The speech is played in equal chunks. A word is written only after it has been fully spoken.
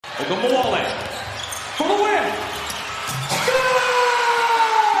Ogunbowale for the win. Good!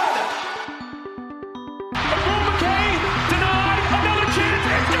 Abdul McKay denied another chance.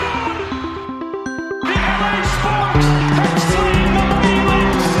 It's good! The LA Sparks have slain the Miami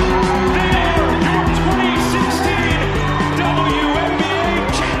Lynx. They are your 2016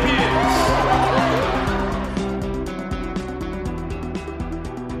 WNBA champions.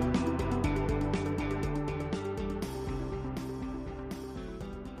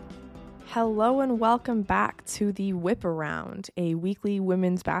 Hello and welcome back to the Whip Around, a weekly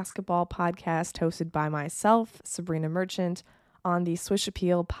women's basketball podcast hosted by myself, Sabrina Merchant, on the Swish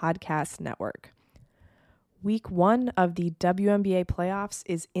Appeal Podcast Network. Week 1 of the WNBA playoffs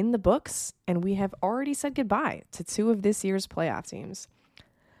is in the books, and we have already said goodbye to 2 of this year's playoff teams.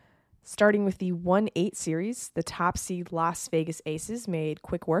 Starting with the 1-8 series, the top seed Las Vegas Aces made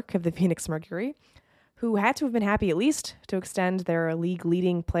quick work of the Phoenix Mercury, who had to have been happy at least to extend their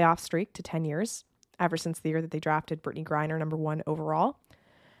league-leading playoff streak to 10 years, ever since the year that they drafted Brittany Griner number 1 overall.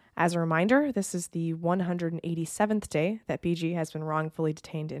 As a reminder, this is the 187th day that BG has been wrongfully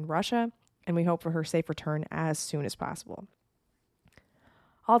detained in Russia, and we hope for her safe return as soon as possible.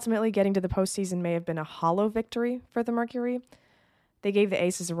 Ultimately, getting to the postseason may have been a hollow victory for the Mercury. They gave the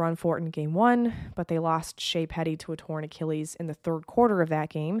Aces a run for it in Game 1, but they lost Shea Petty to a torn Achilles in the third quarter of that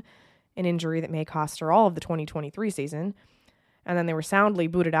game, an injury that may cost her all of the 2023 season, and then they were soundly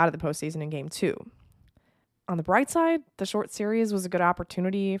booted out of the postseason in Game 2. On the bright side, the short series was a good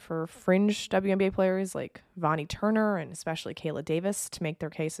opportunity for fringe WNBA players like Vonnie Turner and especially Kayla Davis to make their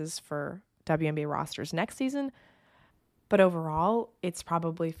cases for WNBA rosters next season, but overall, it's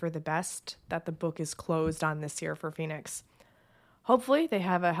probably for the best that the book is closed on this year for Phoenix. Hopefully, they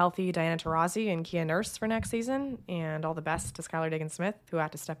have a healthy Diana Taurasi and Kia Nurse for next season, and all the best to Skylar Diggins-Smith, who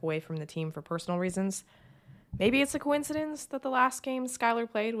had to step away from the team for personal reasons. Maybe it's a coincidence that the last game Skylar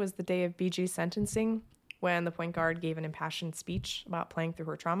played was the day of BG's sentencing, when the point guard gave an impassioned speech about playing through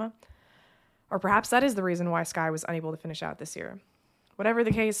her trauma. Or perhaps that is the reason why Sky was unable to finish out this year. Whatever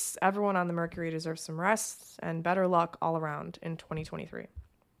the case, everyone on the Mercury deserves some rest and better luck all around in 2023.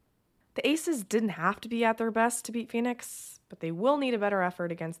 The Aces didn't have to be at their best to beat Phoenix, but they will need a better effort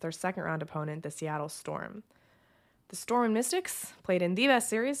against their second-round opponent, the Seattle Storm. The Storm and Mystics played in the best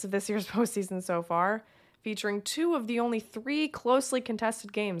series of this year's postseason so far, featuring 2 of the only 3 closely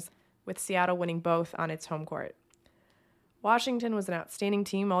contested games, with Seattle winning both on its home court. Washington was an outstanding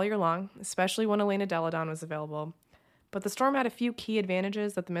team all year long, especially when Elena Delle Donne was available, but the Storm had a few key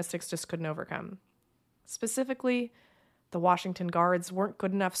advantages that the Mystics just couldn't overcome. Specifically, the Washington guards weren't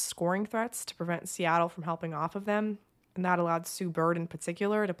good enough scoring threats to prevent Seattle from helping off of them, and that allowed Sue Bird in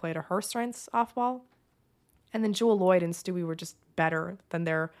particular to play to her strengths off ball. And then Jewell Loyd and Stewie were just better than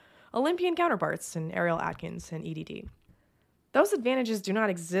their Olympian counterparts in Ariel Atkins and EDD. Those advantages do not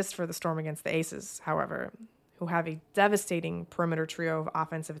exist for the Storm against the Aces, however, who have a devastating perimeter trio of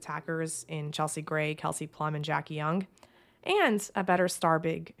offensive attackers in Chelsea Gray, Kelsey Plum, and Jackie Young, and a better star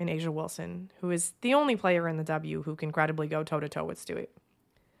big in A'ja Wilson, who is the only player in the W who can credibly go toe-to-toe with Stewie.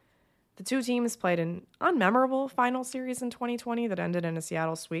 The 2 teams played an unmemorable final series in 2020 that ended in a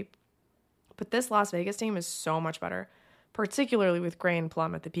Seattle sweep, but this Las Vegas team is so much better, particularly with Gray and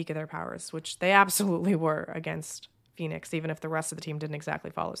Plum at the peak of their powers, which they absolutely were against Phoenix, even if the rest of the team didn't exactly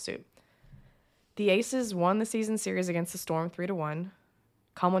follow suit. The Aces won the season series against the Storm 3-1,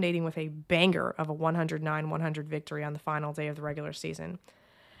 culminating with a banger of a 109-100 victory on the final day of the regular season.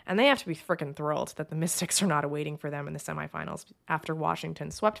 And they have to be freaking thrilled that the Mystics are not awaiting for them in the semifinals after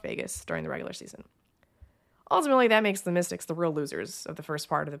Washington swept Vegas during the regular season. Ultimately, that makes the Mystics the real losers of the first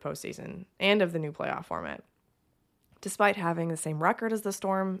part of the postseason and of the new playoff format. Despite having the same record as the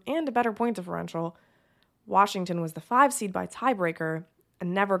Storm and a better point differential, Washington was the 5 seed by tiebreaker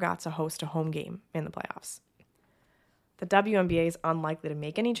and never got to host a home game in the playoffs. The WNBA is unlikely to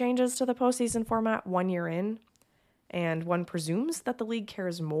make any changes to the postseason format 1 year in, and one presumes that the league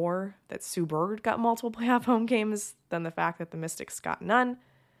cares more that Sue Bird got multiple playoff home games than the fact that the Mystics got none.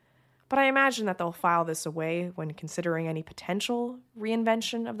 But I imagine that they'll file this away when considering any potential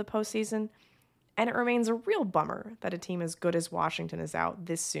reinvention of the postseason, and it remains a real bummer that a team as good as Washington is out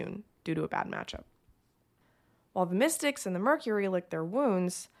this soon due to a bad matchup. While the Mystics and the Mercury lick their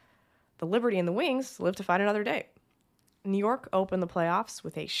wounds, the Liberty and the Wings live to fight another day. New York opened the playoffs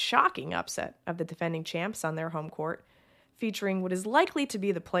with a shocking upset of the defending champs on their home court, featuring what is likely to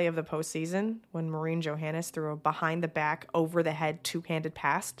be the play of the postseason when Maureen Johannes threw a behind-the-back, over-the-head, two-handed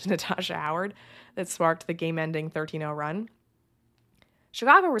pass to Natasha Howard that sparked the game-ending 13-0 run.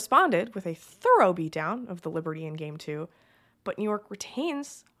 Chicago responded with a thorough beatdown of the Liberty in Game 2, but New York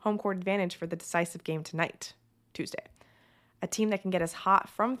retains home court advantage for the decisive game tonight, Tuesday. A team that can get as hot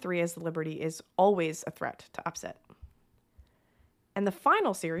from three as the Liberty is always a threat to upset. And the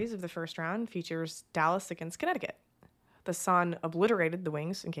final series of the first round features Dallas against Connecticut. The Sun obliterated the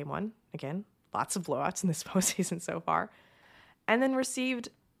Wings in Game 1. Again, lots of blowouts in this postseason so far. And then received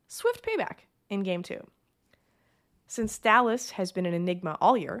swift payback in Game 2. Since Dallas has been an enigma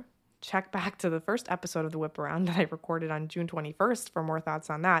all year, check back to the first episode of the Whip Around that I recorded on June 21st for more thoughts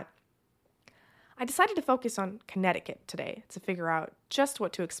on that. I decided to focus on Connecticut today to figure out just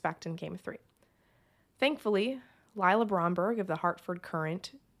what to expect in Game 3. Thankfully, Lila Bromberg of the Hartford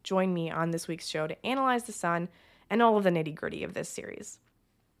Courant joined me on this week's show to analyze the Sun and all of the nitty-gritty of this series.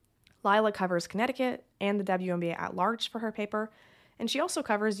 Lila covers Connecticut and the WNBA at large for her paper, and she also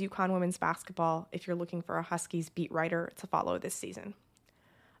covers UConn women's basketball if you're looking for a Huskies beat writer to follow this season.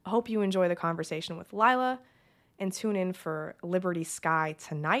 I hope you enjoy the conversation with Lila, and tune in for Liberty Sky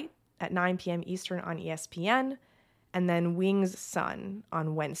tonight at 9 p.m. Eastern on ESPN, and then Wings Sun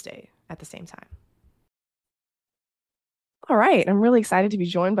on Wednesday at the same time. All right, I'm really excited to be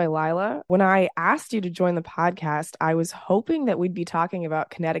joined by Lila. When I asked you to join the podcast, I was hoping that we'd be talking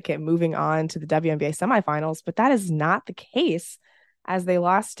about Connecticut moving on to the WNBA semifinals, but that is not the case, as they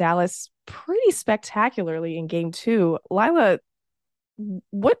lost Dallas pretty spectacularly in Game 2. Lila,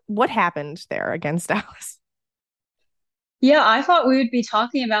 what happened there against Dallas? Yeah, I thought we would be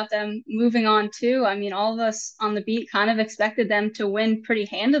talking about them moving on too. I mean, all of us on the beat kind of expected them to win pretty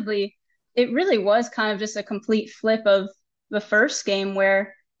handedly. It really was kind of just a complete flip of the first game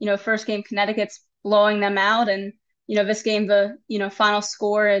where, first game Connecticut's blowing them out. And, this game, the, final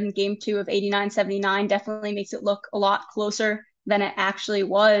score in Game 2 of 89-79 definitely makes it look a lot closer than it actually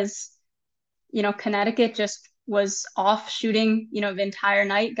was. Connecticut just was off shooting, the entire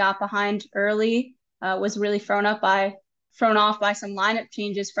night, got behind early, was really thrown off by some lineup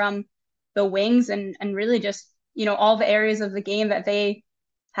changes from the Wings and really just, all the areas of the game that they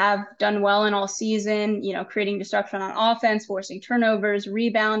have done well in all season, creating disruption on offense, forcing turnovers,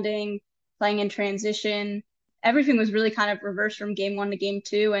 rebounding, playing in transition. Everything was really kind of reversed from Game 1 to Game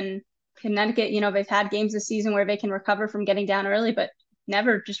 2. And Connecticut, they've had games this season where they can recover from getting down early, but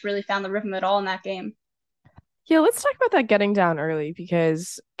never just really found the rhythm at all in that game. Yeah, let's talk about that getting down early,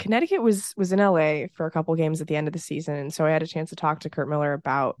 because Connecticut was in LA for a couple games at the end of the season, and so I had a chance to talk to Curt Miller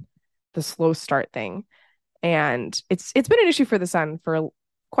about the slow start thing. And it's been an issue for the Sun for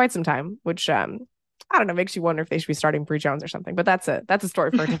quite some time, which I don't know, makes you wonder if they should be starting Bree Jones or something, but that's a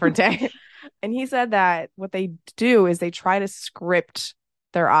story for a different day. And he said that what they do is they try to script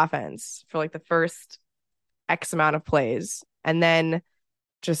their offense for like the first X amount of plays and then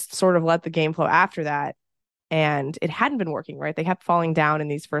just sort of let the game flow after that. And it hadn't been working, right? They kept falling down in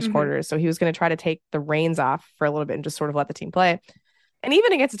these first quarters. So he was going to try to take the reins off for a little bit and just sort of let the team play. And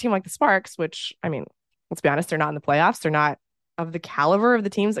even against a team like the Sparks, which, I mean, let's be honest, they're not in the playoffs. They're not of the caliber of the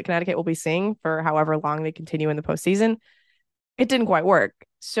teams that Connecticut will be seeing for however long they continue in the postseason. It didn't quite work.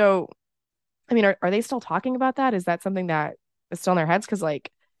 So, I mean, are they still talking about that? Is that something that is still in their heads? Because,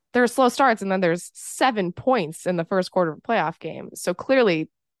 like, there are slow starts and then there's 7 points in the first quarter of a playoff game. So clearly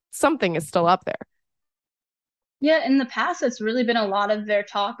something is still up there. Yeah, in the past, it's really been a lot of their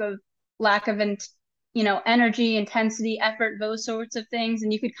talk of lack of, energy, intensity, effort, those sorts of things.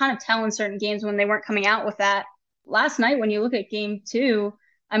 And you could kind of tell in certain games when they weren't coming out with that. Last night, when you look at Game 2,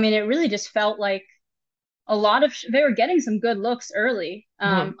 I mean, it really just felt like a lot of they were getting some good looks early.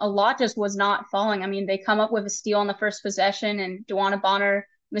 A lot just was not falling. I mean, they come up with a steal on the first possession, and DeWanna Bonner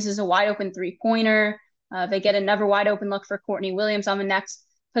misses a wide open 3-pointer. They get another wide open look for Courtney Williams on the next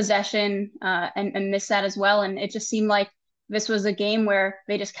possession and miss that as well. And it just seemed like this was a game where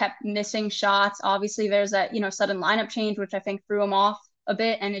they just kept missing shots. Obviously, there's that, sudden lineup change, which I think threw them off a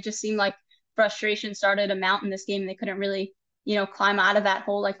bit. And it just seemed like frustration started to mount in this game. They couldn't really, climb out of that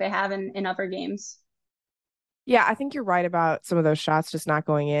hole like they have in other games. Yeah, I think you're right about some of those shots just not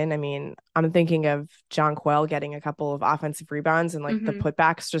going in. I mean, I'm thinking of Jonquel getting a couple of offensive rebounds and like the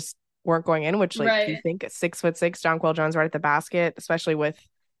putbacks just weren't going in, which like you think at 6'6" Jonquel Jones right at the basket, especially with,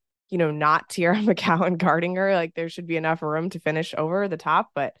 not Tierra McCowan guarding her, like there should be enough room to finish over the top,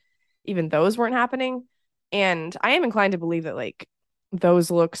 but even those weren't happening. And I am inclined to believe that like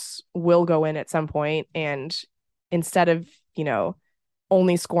those looks will go in at some point. And instead of,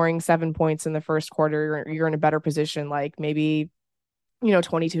 only scoring 7 points in the first quarter, you're in a better position, like maybe,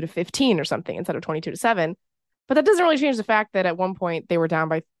 22-15 or something instead of 22-7. But that doesn't really change the fact that at one point they were down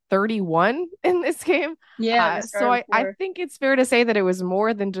by 31 in this game. Yeah. So I think it's fair to say that it was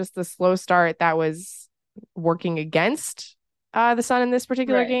more than just the slow start that was working against the Sun in this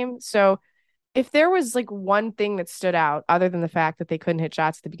particular game. So if there was like one thing that stood out other than the fact that they couldn't hit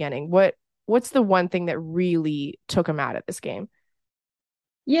shots at the beginning, what what's the one thing that really took him out of this game?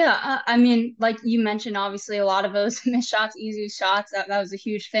 Yeah, I mean, like you mentioned, obviously a lot of those missed shots, easy shots, that was a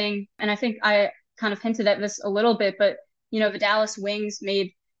huge thing. And I think I kind of hinted at this a little bit, but the Dallas Wings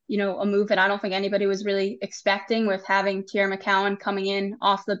made, a move that I don't think anybody was really expecting with having Tierra McCowan coming in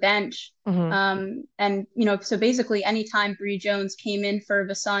off the bench. Hmm. And so basically anytime Bree Jones came in for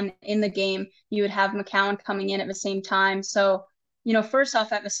the Sun in the game, you would have McCowan coming in at the same time. So, first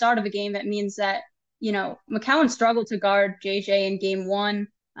off, at the start of the game, that means that McCowan struggled to guard JJ in game one.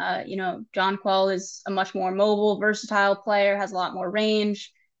 Jonquel is a much more mobile, versatile player, has a lot more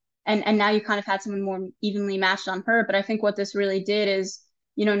range. And now you kind of had someone more evenly matched on her. But I think what this really did is,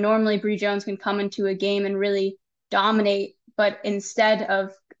 normally Bree Jones can come into a game and really dominate. But instead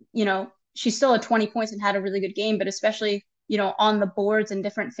of, she still had 20 points and had a really good game, but especially, on the boards and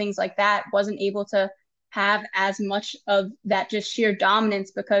different things like that, wasn't able to have as much of that just sheer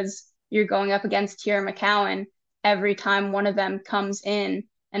dominance because you're going up against Tierra McCowan every time one of them comes in.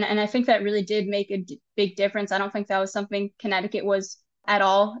 And I think that really did make a big difference. I don't think that was something Connecticut was at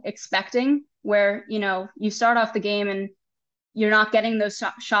all expecting, where, you start off the game and you're not getting those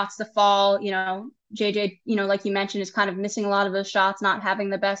shots to fall. JJ, like you mentioned, is kind of missing a lot of those shots, not having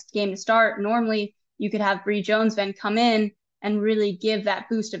the best game to start. Normally, you could have Bree Jones then come in and really give that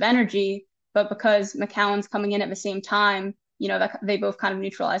boost of energy. But because McCowan's coming in at the same time, that they both kind of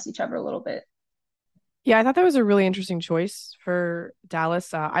neutralize each other a little bit. Yeah, I thought that was a really interesting choice for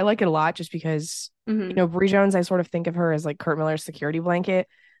Dallas. I like it a lot just because, Hmm. Bree Jones, I sort of think of her as like Kurt Miller's security blanket.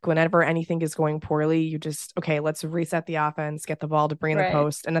 Whenever anything is going poorly, you just, okay, let's reset the offense, get the ball to bring in the Right.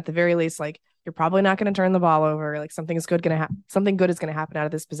 post. And at the very least, like, you're probably not going to turn the ball over. Like, something good is going to happen out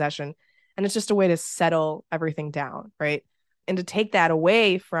of this possession. And it's just a way to settle everything down, right? And to take that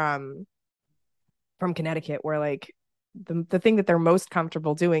away from Connecticut, where like the thing that they're most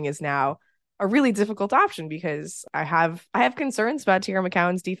comfortable doing is now a really difficult option because I have concerns about Tierra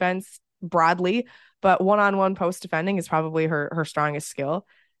McCowan's defense broadly, but one-on-one post defending is probably her strongest skill.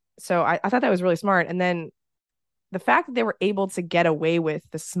 So I thought that was really smart. And then the fact that they were able to get away with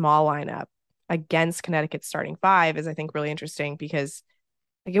the small lineup against Connecticut's starting five is, I think, really interesting because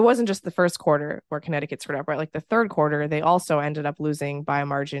like it wasn't just the first quarter where Connecticut screwed up, right? Like the third quarter, they also ended up losing by a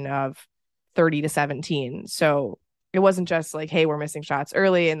margin of 30-17. So it wasn't just like, hey, we're missing shots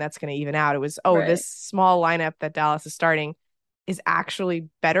early and that's going to even out. It was, oh, Right. this small lineup that Dallas is starting is actually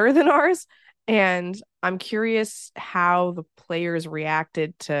better than ours. And I'm curious how the players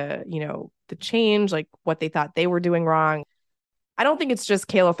reacted to, the change, like what they thought they were doing wrong. I don't think it's just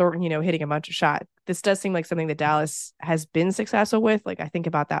Kayla Thornton, hitting a bunch of shots. This does seem like something that Dallas has been successful with. Like I think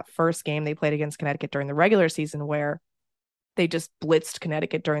about that first game they played against Connecticut during the regular season where they just blitzed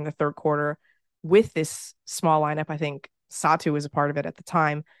Connecticut during the third quarter with this small lineup. I think Satu was a part of it at the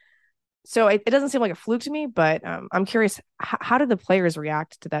time. So it doesn't seem like a fluke to me, but I'm curious, how did the players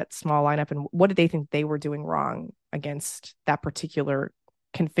react to that small lineup and what did they think they were doing wrong against that particular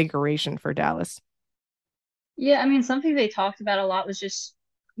configuration for Dallas? Yeah, I mean, something they talked about a lot was just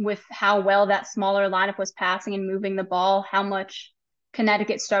with how well that smaller lineup was passing and moving the ball, how much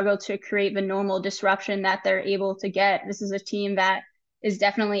Connecticut struggled to create the normal disruption that they're able to get. This is a team that is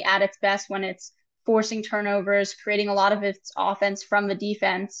definitely at its best when it's forcing turnovers, creating a lot of its offense from the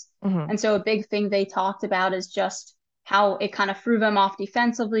defense. Mm-hmm. And so a big thing they talked about is just how it kind of threw them off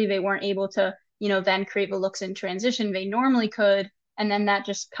defensively. They weren't able to, then create the looks in transition they normally could. And then that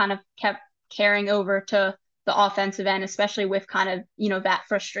just kind of kept carrying over to the offensive end, especially with kind of, that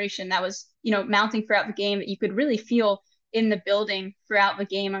frustration that was, mounting throughout the game that you could really feel in the building throughout the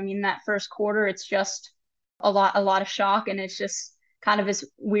game. I mean, that first quarter, it's just a lot of shock, and it's just kind of this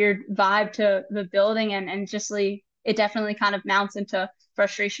weird vibe to the building, and just like it definitely kind of mounts into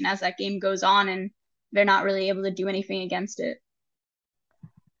frustration as that game goes on, and they're not really able to do anything against it.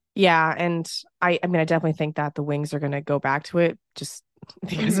 Yeah, and I mean, I definitely think that the Wings are going to go back to it just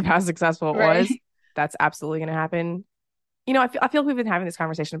because of Hmm. how successful it Right. was. That's absolutely going to happen. I feel like we've been having this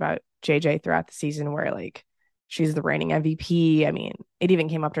conversation about JJ throughout the season where like she's the reigning MVP. I mean, it even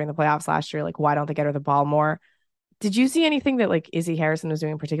came up during the playoffs last year. Like, why don't they get her the ball more? Did you see anything that like Izzy Harrison was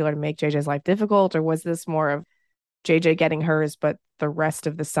doing in particular to make JJ's life difficult, or was this more of JJ getting hers, but the rest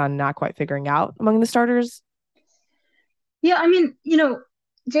of the Sun not quite figuring out among the starters? Yeah, I mean,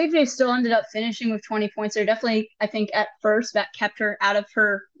 JJ still ended up finishing with 20 points. There definitely, I think, at first that kept her out of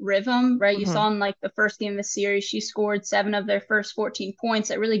her rhythm, right? You Hmm. saw in like the first game of the series, she scored seven of their first 14 points.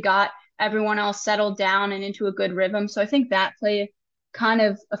 That really got everyone else settled down and into a good rhythm. So I think that played kind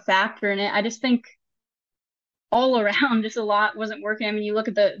of a factor in it. I just think all around, just a lot wasn't working. I mean, you look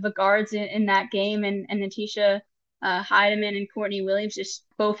at the guards in that game, and Natisha Heidemann and Courtney Williams just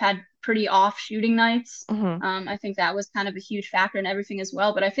both had pretty off shooting nights. Hmm. I think that was kind of a huge factor in everything as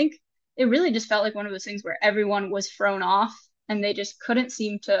well. But I think it really just felt like one of those things where everyone was thrown off and they just couldn't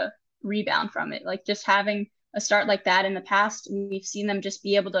seem to rebound from it. Like just having a start like that in the past, we've seen them just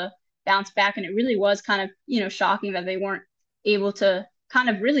be able to bounce back. And it really was kind of, shocking that they weren't able to kind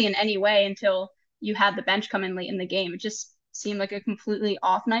of really in any way until you had the bench come in late in the game. It just seemed like a completely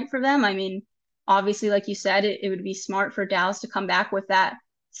off night for them. I mean, obviously, like you said, it would be smart for Dallas to come back with that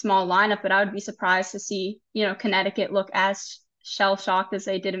small lineup, but I would be surprised to see, Connecticut look as shell shocked as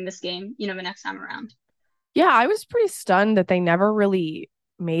they did in this game, the next time around. Yeah, I was pretty stunned that they never really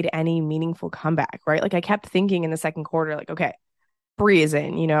made any meaningful comeback, right? Like I kept thinking in the second quarter, like, okay, Bree is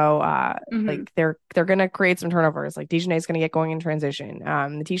in, Hmm. like they're gonna create some turnovers. Like is gonna get going in transition.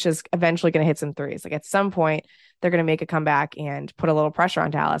 Natisha's eventually gonna hit some threes. Like at some point, they're gonna make a comeback and put a little pressure on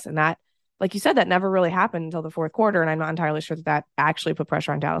Dallas. And that, like you said, that never really happened until the fourth quarter. And I'm not entirely sure that that actually put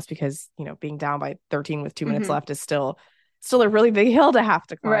pressure on Dallas because, being down by 13 with 2 minutes Hmm. left is still a really big hill to have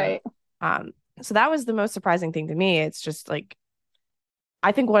to climb. Right. Um, so that was the most surprising thing to me. It's just like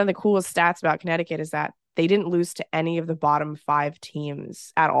I think one of the coolest stats about Connecticut is that they didn't lose to any of the bottom five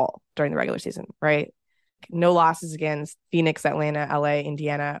teams at all during the regular season, right? No losses against Phoenix, Atlanta, LA,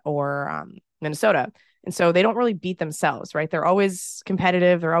 Indiana, or Minnesota. And so they don't really beat themselves, right? They're always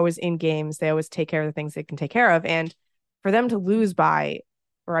competitive. They're always in games. They always take care of the things they can take care of. And for them to lose by,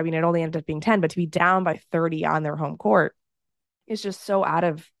 or I mean, it only ended up being 10, but to be down by 30 on their home court is just so out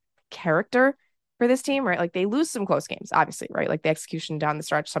of character for this team, right? Like they lose some close games, obviously, right? Like the execution down the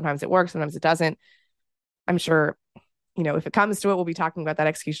stretch, sometimes it works, sometimes it doesn't. I'm sure, if it comes to it, we'll be talking about that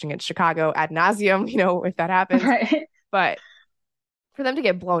execution against Chicago ad nauseum, if that happens. Right. But for them to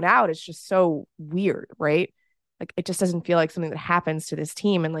get blown out, it's just so weird, right? Like it just doesn't feel like something that happens to this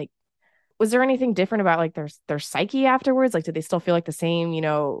team. And like, was there anything different about like their psyche afterwards? Like, did they still feel like the same,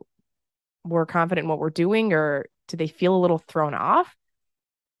 more confident in what we're doing, or did they feel a little thrown off?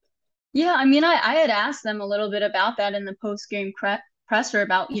 Yeah, I mean, I had asked them a little bit about that in the post-game presser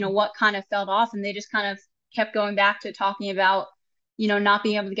about, what kind of felt off, and they just kind of kept going back to talking about, not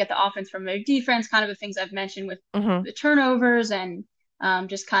being able to get the offense from their defense, kind of the things I've mentioned with Mm-hmm. the turnovers and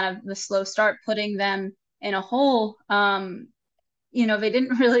just kind of the slow start putting them in a hole. They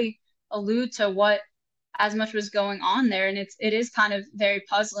didn't really allude to what as much was going on there, and it is kind of very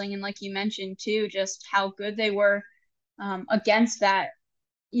puzzling. And like you mentioned too, just how good they were against that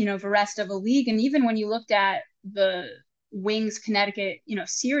the rest of a league. And even when you looked at the Wings Connecticut,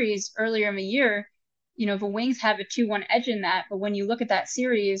 series earlier in the year, the Wings have a 2-1 edge in that. But when you look at that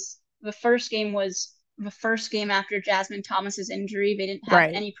series, the first game was the first game after Jasmine Thomas's injury. They didn't have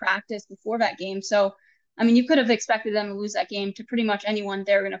Right. any practice before that game. So, I mean, you could have expected them to lose that game to pretty much anyone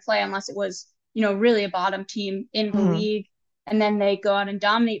they're going to play unless it was, really a bottom team in the Mm-hmm. league. And then they go out and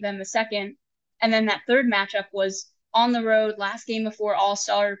dominate them the second. And then that third matchup was on the road, last game before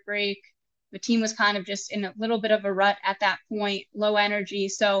All-Star break. The team was kind of just in a little bit of a rut at that point, low energy.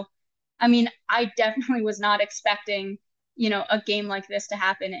 So, I mean, I definitely was not expecting, a game like this to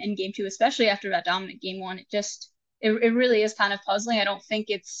happen in game two, especially after that dominant game one. It really is kind of puzzling. I don't think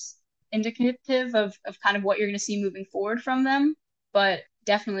it's indicative of kind of what you're going to see moving forward from them, but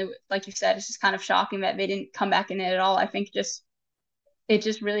definitely, like you said, it's just kind of shocking that they didn't come back in it at all. I think it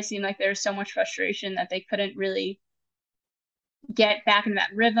just really seemed like there's so much frustration that they couldn't really get back in that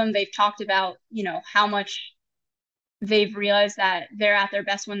rhythm. They've talked about, how much they've realized that they're at their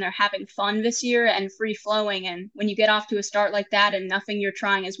best when they're having fun this year and free flowing. And when you get off to a start like that and nothing you're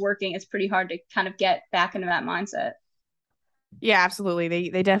trying is working, it's pretty hard to kind of get back into that mindset. Yeah, absolutely.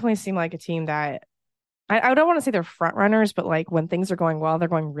 They definitely seem like a team that I don't want to say they're front runners, but like when things are going well, they're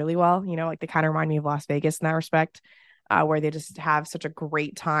going really well. Like they kind of remind me of Las Vegas in that respect, where they just have such a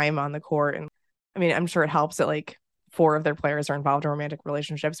great time on the court. And I mean, I'm sure it helps that like four of their players are involved in romantic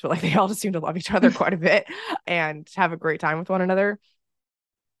relationships, but like they all just seem to love each other quite a bit and have a great time with one another.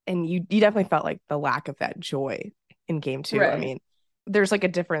 And you definitely felt like the lack of that joy in game two. I Right. mean, there's like a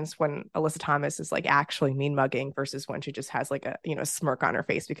difference when Alyssa Thomas is like actually mean mugging versus when she just has like a smirk on her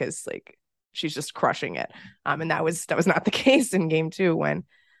face because like she's just crushing it. And that was not the case in game two when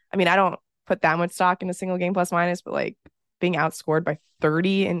I mean I don't put that much stock in a single game plus minus, but like being outscored by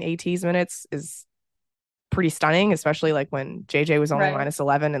 30 in AT's minutes is pretty stunning, especially like when JJ was only Right. minus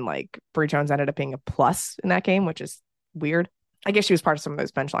 11 and like Bree Jones ended up being a plus in that game, which is weird. I guess she was part of some of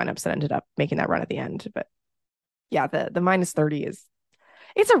those bench lineups that ended up making that run at the end. But yeah, the minus 30 is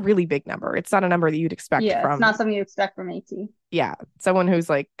it's a really big number. It's not a number that you'd expect Yeah, it's from not something you expect from AT. yeah, someone who's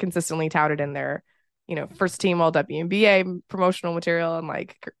like consistently touted in their, first team all WNBA promotional material and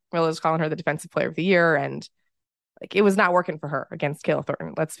like Camilla's calling her the defensive player of the year and like it was not working for her against Kayla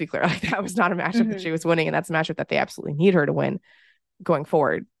Thornton. Let's be clear. Like that was not a matchup that Hmm. she was winning, and that's a matchup that they absolutely need her to win going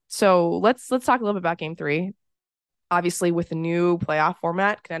forward. So let's talk a little bit about game three. Obviously, with the new playoff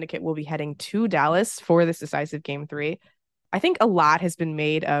format, Connecticut will be heading to Dallas for this decisive game three. I think a lot has been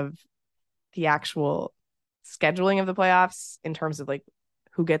made of the actual scheduling of the playoffs in terms of like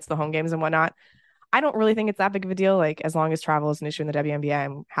who gets the home games and whatnot. I don't really think it's that big of a deal. Like, as long as travel is an issue in the WNBA,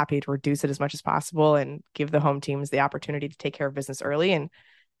 I'm happy to reduce it as much as possible and give the home teams the opportunity to take care of business early. And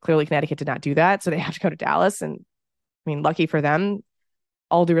clearly, Connecticut did not do that. So they have to go to Dallas. And I mean, lucky for them,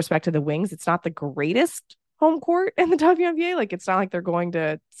 all due respect to the Wings, it's not the greatest home court in the WNBA. Like, it's not like they're going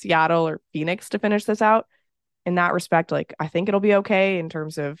to Seattle or Phoenix to finish this out. In that respect, like, I think it'll be okay in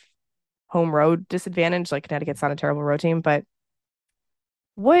terms of home road disadvantage. Like, Connecticut's not a terrible road team, but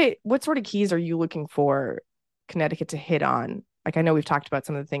what sort of keys are you looking for Connecticut to hit on? Like, I know we've talked about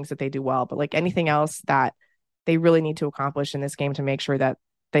some of the things that they do well, but like anything else that they really need to accomplish in this game to make sure that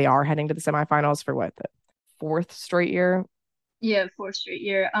they are heading to the semifinals for what, the fourth straight year? Yeah, fourth straight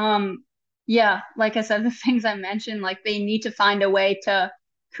year. Yeah, like I said, the things I mentioned, like they need to find a way to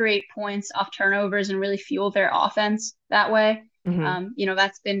create points off turnovers and really fuel their offense that way. Mm-hmm.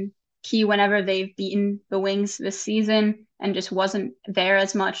 That's been key whenever they've beaten the Wings this season and just wasn't there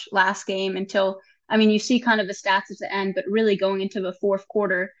as much last game until, I mean, you see kind of the stats at the end, but really going into the fourth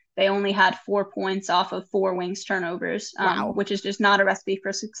quarter, they only had 4 points off of four Wings turnovers, Wow. which is just not a recipe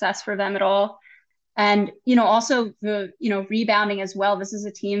for success for them at all. And, also the, rebounding as well. This is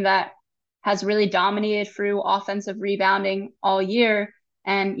a team that has really dominated through offensive rebounding all year.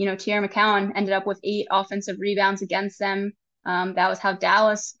 And, Tierra McCowan ended up with 8 offensive rebounds against them. That was how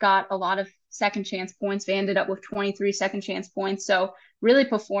Dallas got a lot of second chance points. They ended up with 23 second chance points. So really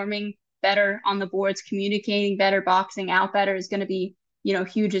performing better on the boards, communicating better, boxing out better is going to be,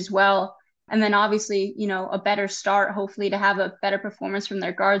 huge as well. And then obviously, a better start, hopefully to have a better performance from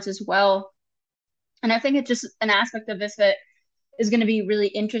their guards as well. And I think it's just an aspect of this that is going to be really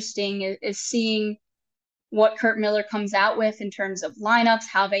interesting is seeing what Curt Miller comes out with in terms of lineups,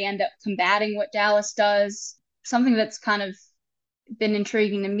 how they end up combating what Dallas does. Something that's kind of been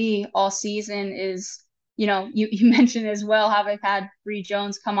intriguing to me all season is, you mentioned as well how they've had Bree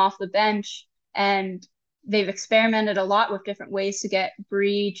Jones come off the bench and they've experimented a lot with different ways to get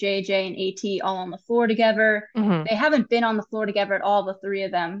Bree, JJ, and AT all on the floor together. Mm-hmm. They haven't been on the floor together at all, the three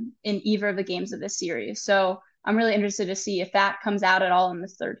of them, in either of the games of this series. So I'm really interested to see if that comes out at all in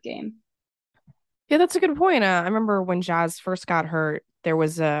this third game. Yeah, that's a good point. I remember when Jazz first got hurt, there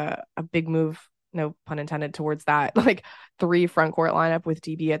was a big move, no pun intended, towards that like three front court lineup with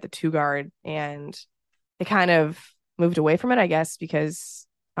DB at the two guard, and they kind of moved away from it, I guess, because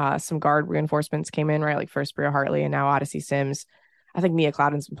some guard reinforcements came in, right? Like first Bria Hartley and now Odyssey Sims. I think Mia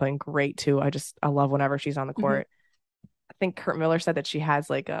Cloudon's been playing great too. I love whenever she's on the Mhm. court. I think Curt Miller said that she has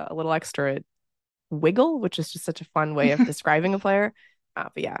like a little extra wiggle, which is just such a fun way of describing a player.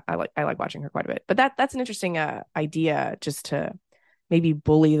 But yeah, I like watching her quite a bit. But that's an interesting idea, just to maybe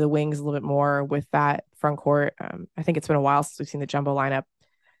bully the Wings a little bit more with that front court. I think it's been a while since we've seen the jumbo lineup.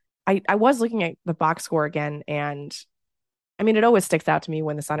 I was looking at the box score again, and I mean, it always sticks out to me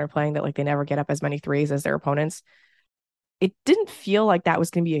when the Sun are playing that like they never get up as many threes as their opponents. It didn't feel like that was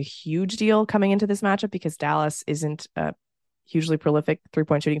going to be a huge deal coming into this matchup because Dallas isn't a hugely prolific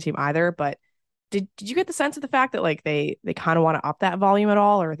 3-point shooting team either. But did you get the sense of the fact that like they kind of want to up that volume at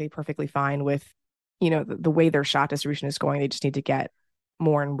all, or are they perfectly fine with the way their shot distribution is going? They just need to get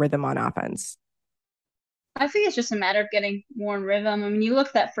more in rhythm on offense. I think it's just a matter of getting more in rhythm. I mean, you look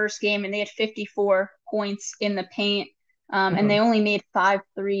at that first game and they had 54 points in the paint, and Mm-hmm. they only made 5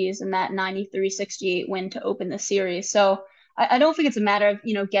 threes in that 93-68 win to open the series. So I don't think it's a matter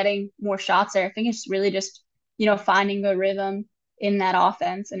of, getting more shots there. I think it's really just, finding the rhythm in that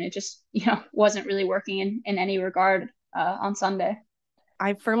offense. And it just, wasn't really working in any regard on Sunday.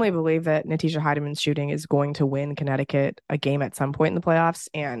 I firmly believe that Natisha Hiedeman's shooting is going to win Connecticut a game at some point in the playoffs.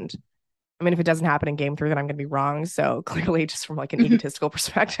 And I mean, if it doesn't happen in game three, then I'm going to be wrong. So clearly, just from like an egotistical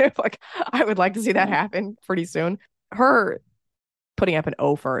perspective, like I would like to see that happen pretty soon. Her putting up an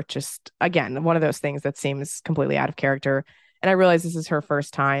O for just, again, one of those things that seems completely out of character. And I realize this is her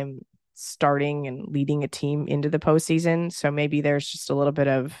first time starting and leading a team into the postseason. So maybe there's just a little bit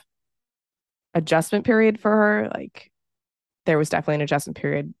of adjustment period for her. Like there was definitely an adjustment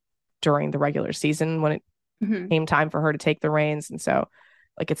period during the regular season when it Mhm. came time for her to take the reins. And so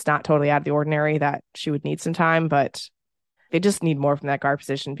like it's not totally out of the ordinary that she would need some time, but they just need more from that guard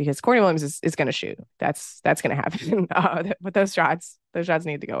position because Courtney Williams is going to shoot. That's going to happen. But those shots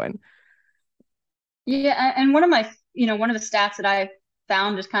need to go in. Yeah, and one of the stats that I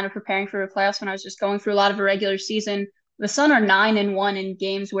found just kind of preparing for the playoffs when I was just going through a lot of a regular season. The Sun are 9-1 in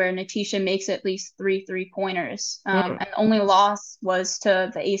games where Natisha makes at least three-pointers. And the only loss was to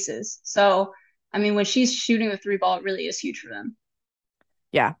the Aces. So, I mean, when she's shooting the three ball, it really is huge for them.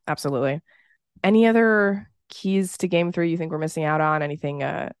 Yeah, absolutely. Any other keys to game three you think we're missing out on? Anything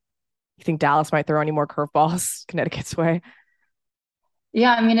you think Dallas might throw any more curveballs Connecticut's way?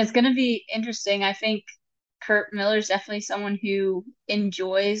 Yeah, I mean, it's going to be interesting. I think Kurt Miller's definitely someone who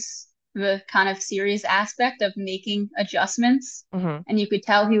enjoys the kind of series aspect of making adjustments. Hmm. And you could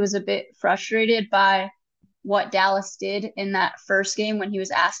tell he was a bit frustrated by what Dallas did in that first game when he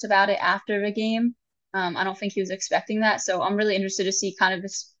was asked about it after the game. I don't think he was expecting that. So I'm really interested to see kind of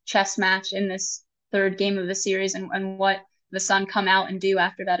this chess match in this third game of the series and what the Sun come out and do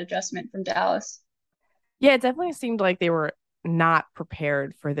after that adjustment from Dallas. Yeah, it definitely seemed like they were not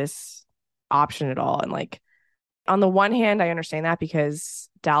prepared for this option at all. And like on the one hand, I understand that because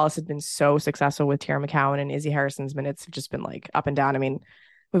Dallas had been so successful with Tara McCowan and Izzy Harrison's minutes have just been like up and down. I mean,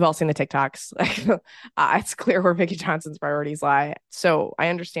 we've all seen the TikToks. Like, it's clear where Vicky Johnson's priorities lie. So I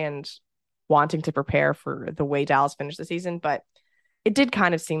understand wanting to prepare for the way Dallas finished the season, but it did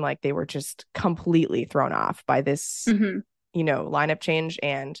kind of seem like they were just completely thrown off by this, Mm-hmm. lineup change.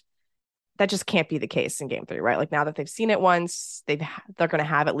 And that just can't be the case in game three, right? Like now that they've seen it once, they're going to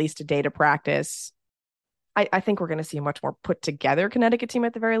have at least a day to practice. I think we're going to see a much more put together Connecticut team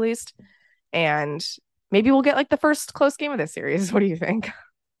at the very least. And maybe we'll get like the first close game of this series. What do you think?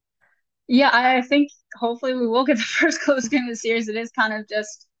 Yeah, I think hopefully we will get the first close game of the series. It is kind of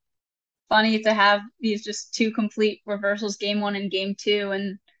just funny to have these just two complete reversals, game one and game two.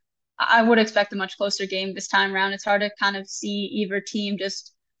 And I would expect a much closer game this time around. It's hard to kind of see either team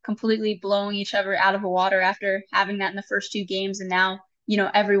just completely blowing each other out of the water after having that in the first two games. And now,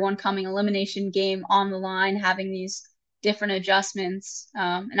 everyone coming elimination game on the line, having these different adjustments.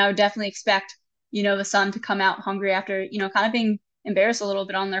 And I would definitely expect, the Sun to come out hungry after, kind of being embarrassed a little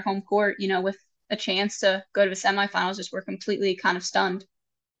bit on their home court, with a chance to go to the semifinals, just were completely kind of stunned.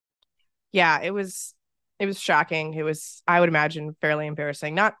 Yeah, it was shocking. It was, I would imagine, fairly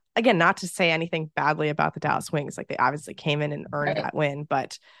embarrassing. Not to say anything badly about the Dallas Wings. Like they obviously came in and earned Right. that win,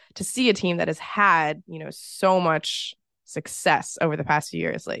 but to see a team that has had, so much success over the past few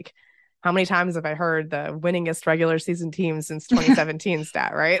years, like how many times have I heard the winningest regular season team since 2017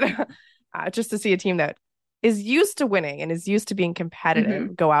 stat, right? Just to see a team that is used to winning and is used to being Hmm.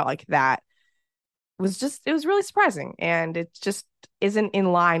 competitive go out like that it was really surprising. And it just isn't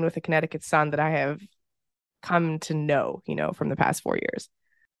in line with the Connecticut Sun that I have come to know, from the past 4 years.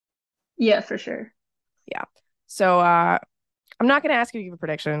 Yeah, for sure. Yeah. So I'm not going to ask you to give a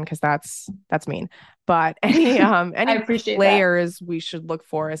prediction because that's mean. But any I any appreciate that. players we should look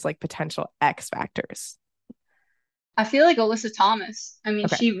for as like potential X factors. I feel like Alyssa Thomas. I mean,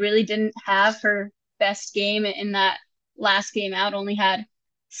 Okay. she really didn't have her best game in that last game out, only had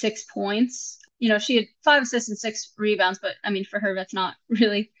 6 points. She had 5 assists and 6 rebounds, but I mean, for her, that's not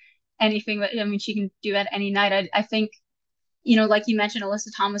really anything. But I mean, she can do that any night. I think, like you mentioned, Alyssa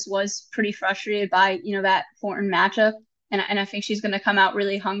Thomas was pretty frustrated by, that Thornton matchup. And I think she's going to come out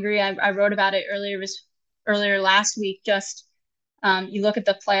really hungry. I wrote about it earlier last week, just you look at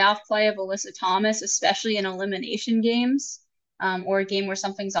the playoff play of Alyssa Thomas, especially in elimination games, or a game where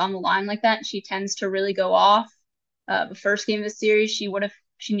something's on the line like that. She tends to really go off. The first game of the series,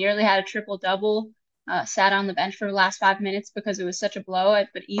 she nearly had a triple double, sat on the bench for the last 5 minutes because it was such a blowout,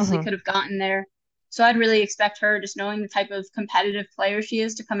 but easily Mhm. could have gotten there. So I'd really expect her, just knowing the type of competitive player she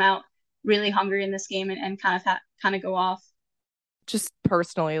is, to come out really hungry in this game and kind of go off. Just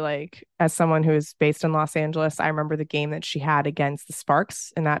personally, like as someone who is based in Los Angeles, I remember the game that she had against the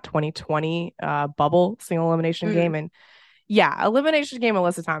Sparks in that 2020 bubble single elimination Mm. game. And yeah, elimination game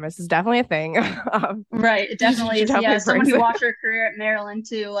Alyssa Thomas is definitely a thing. Right, it she, definitely she is. Yeah, definitely as someone brings who it. watched her career at Maryland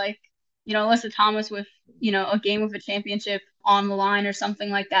too, like, Alyssa Thomas with, a game with a championship on the line or something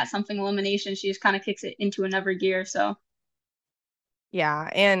like that, something elimination, she just kind of kicks it into another gear. So, Yeah,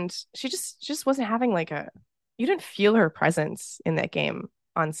 and she just wasn't having like a you didn't feel her presence in that game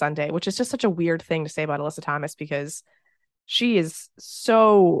on Sunday, which is just such a weird thing to say about Alyssa Thomas because she is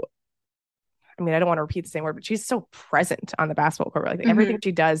so I mean, I don't want to repeat the same word, but she's so present on the basketball court. Like everything hmm.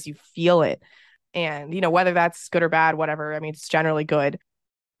 she does, you feel it. And, whether that's good or bad, whatever, I mean, it's generally good.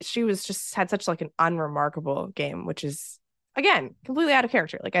 She was just had such like an unremarkable game, which is again completely out of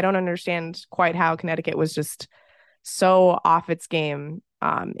character. Like I don't understand quite how Connecticut was just so off its game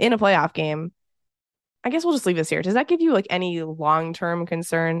in a playoff game. I guess we'll just leave this here. Does that give you like any long-term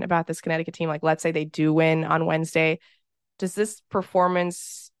concern about this Connecticut team? Like let's say they do win on Wednesday. Does this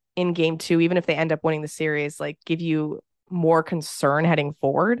performance in game two, even if they end up winning the series, like give you more concern heading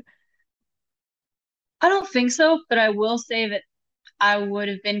forward? I don't think so, but I will say that I would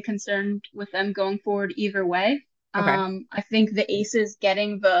have been concerned with them going forward either way. Okay. I think the Aces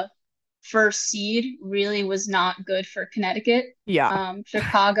getting the first seed really was not good for Connecticut. Yeah.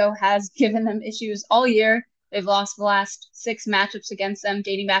 Chicago has given them issues all year. They've lost the last 6 matchups against them,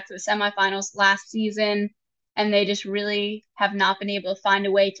 dating back to the semifinals last season, and they just really have not been able to find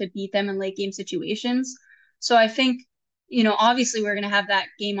a way to beat them in late game situations. So I think, obviously we're going to have that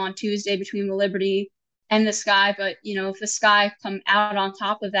game on Tuesday between the Liberty and the Sky, but if the Sky come out on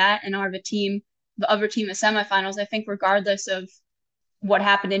top of that and are the other team in semifinals, I think regardless of what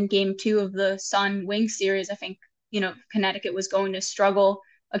happened in game 2 of the Sun Wings series, I think, Connecticut was going to struggle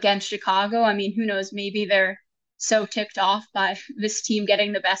against Chicago. I mean, who knows? Maybe they're so ticked off by this team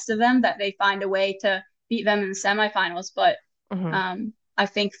getting the best of them that they find a way to beat them in the semifinals. But Hmm. I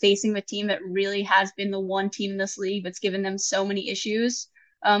think facing the team that really has been the one team in this league that's given them so many issues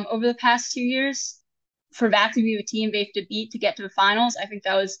over the past 2 years, for that to be the team they have to beat to get to the finals, I think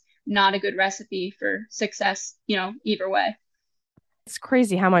that was not a good recipe for success, either way. It's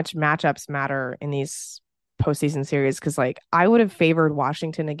crazy how much matchups matter in these postseason series because, like, I would have favored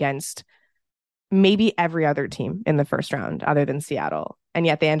Washington against maybe every other team in the first round other than Seattle. And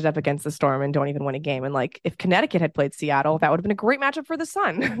yet they ended up against the Storm and don't even win a game. And like, if Connecticut had played Seattle, that would have been a great matchup for the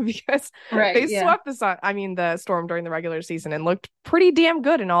Sun because Right. they Yeah. swept the Storm during the regular season and looked pretty damn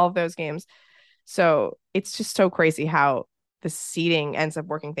good in all of those games. So it's just so crazy how the seeding ends up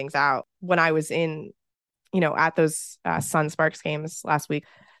working things out. When I was at those Sun Sparks games last week,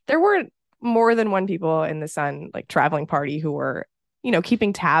 there were more than one people in the Sun like traveling party who were,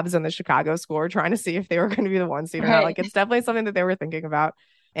 keeping tabs on the Chicago score, trying to see if they were going to be the one seed or not. Right. Like it's definitely something that they were thinking about.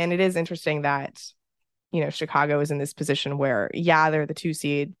 And it is interesting that, Chicago is in this position where, yeah, they're the 2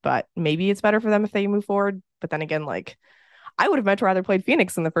 seed, but maybe it's better for them if they move forward. But then again, like I would have much rather played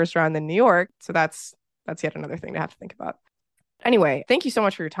Phoenix in the first round than New York. So that's yet another thing to have to think about. Anyway, thank you so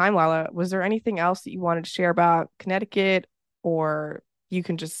much for your time, Lala. Was there anything else that you wanted to share about Connecticut, or you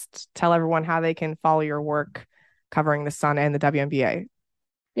can just tell everyone how they can follow your work covering the Sun and the WNBA?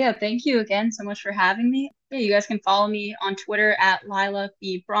 Yeah. Thank you again so much for having me. Yeah. You guys can follow me on Twitter at Lila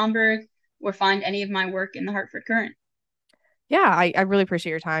B. Bromberg or find any of my work in the Hartford Courant. Yeah, I really appreciate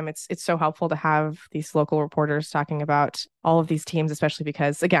your time. It's so helpful to have these local reporters talking about all of these teams, especially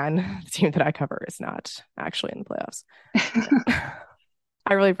because, again, the team that I cover is not actually in the playoffs.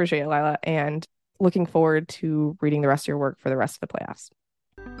 I really appreciate it, Lila, and looking forward to reading the rest of your work for the rest of the playoffs.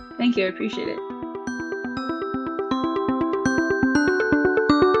 Thank you. I appreciate it.